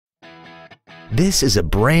This is a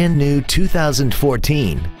brand new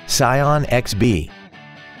 2014 Scion XB.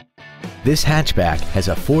 This hatchback has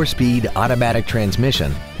a 4-speed automatic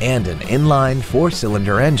transmission and an inline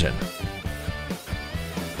 4-cylinder engine.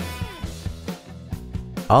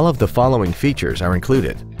 All of the following features are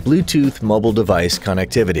included: Bluetooth mobile device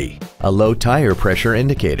connectivity, a low tire pressure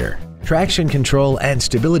indicator, traction control and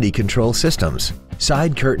stability control systems,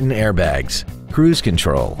 side curtain airbags, cruise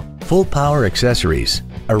control, full power accessories,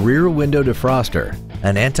 a rear window defroster,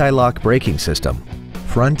 an anti-lock braking system,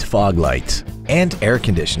 front fog lights, and air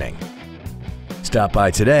conditioning. Stop by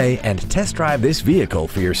today and test drive this vehicle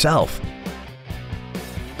for yourself.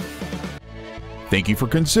 Thank you for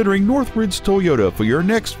considering Northridge Toyota for your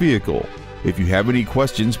next vehicle. If you have any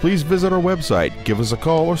questions, please visit our website, give us a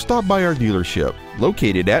call, or stop by our dealership,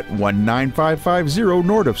 located at 19550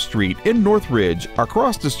 Nordoff Street in Northridge,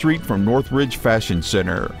 across the street from Northridge Fashion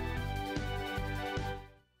Center.